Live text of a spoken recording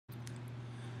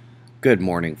Good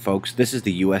morning, folks. This is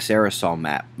the U.S. aerosol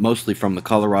map, mostly from the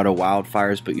Colorado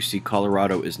wildfires, but you see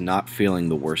Colorado is not feeling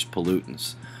the worst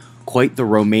pollutants. Quite the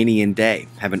Romanian day,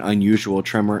 have an unusual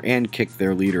tremor and kick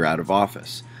their leader out of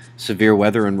office. Severe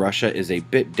weather in Russia is a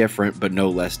bit different, but no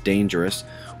less dangerous.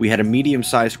 We had a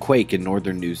medium-sized quake in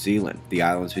northern New Zealand. The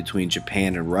islands between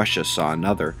Japan and Russia saw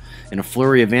another. In a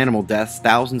flurry of animal deaths,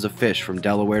 thousands of fish from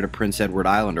Delaware to Prince Edward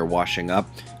Island are washing up.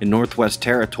 In Northwest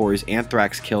Territories,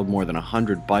 anthrax killed more than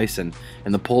 100 bison,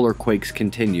 and the polar quakes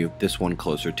continue, this one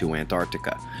closer to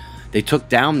Antarctica. They took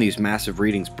down these massive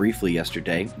readings briefly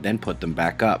yesterday, then put them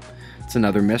back up. It's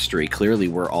another mystery. Clearly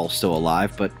we're all still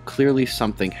alive, but clearly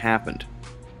something happened.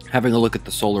 Having a look at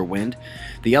the solar wind,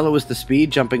 the yellow is the speed,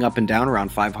 jumping up and down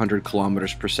around 500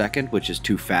 kilometers per second, which is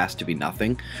too fast to be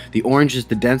nothing. The orange is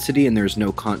the density, and there's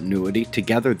no continuity.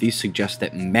 Together, these suggest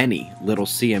that many little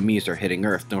CMEs are hitting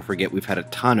Earth. Don't forget, we've had a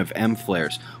ton of M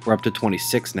flares. We're up to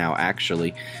 26 now,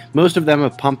 actually. Most of them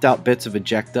have pumped out bits of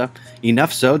ejecta,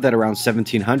 enough so that around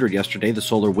 1700 yesterday, the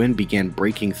solar wind began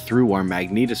breaking through our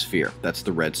magnetosphere. That's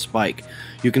the red spike.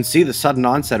 You can see the sudden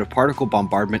onset of particle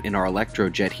bombardment in our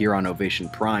electrojet here on Ovation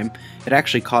Prime. It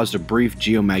actually caused a brief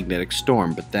geomagnetic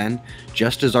storm, but then,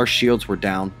 just as our shields were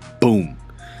down, boom!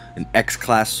 An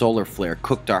X-class solar flare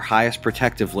cooked our highest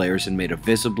protective layers and made a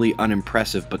visibly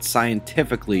unimpressive but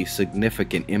scientifically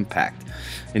significant impact.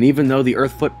 And even though the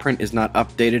Earth footprint is not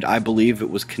updated, I believe it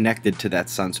was connected to that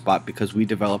sunspot because we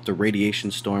developed a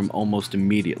radiation storm almost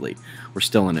immediately. We're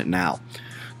still in it now.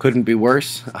 Couldn't be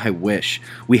worse? I wish.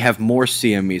 We have more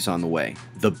CMEs on the way,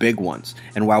 the big ones,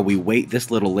 and while we wait, this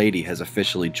little lady has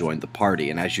officially joined the party,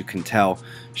 and as you can tell,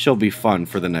 she'll be fun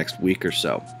for the next week or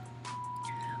so.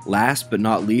 Last but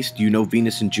not least, you know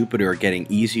Venus and Jupiter are getting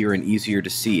easier and easier to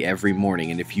see every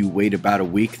morning, and if you wait about a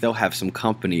week, they'll have some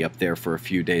company up there for a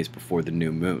few days before the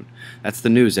new moon. That's the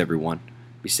news, everyone.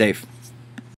 Be safe.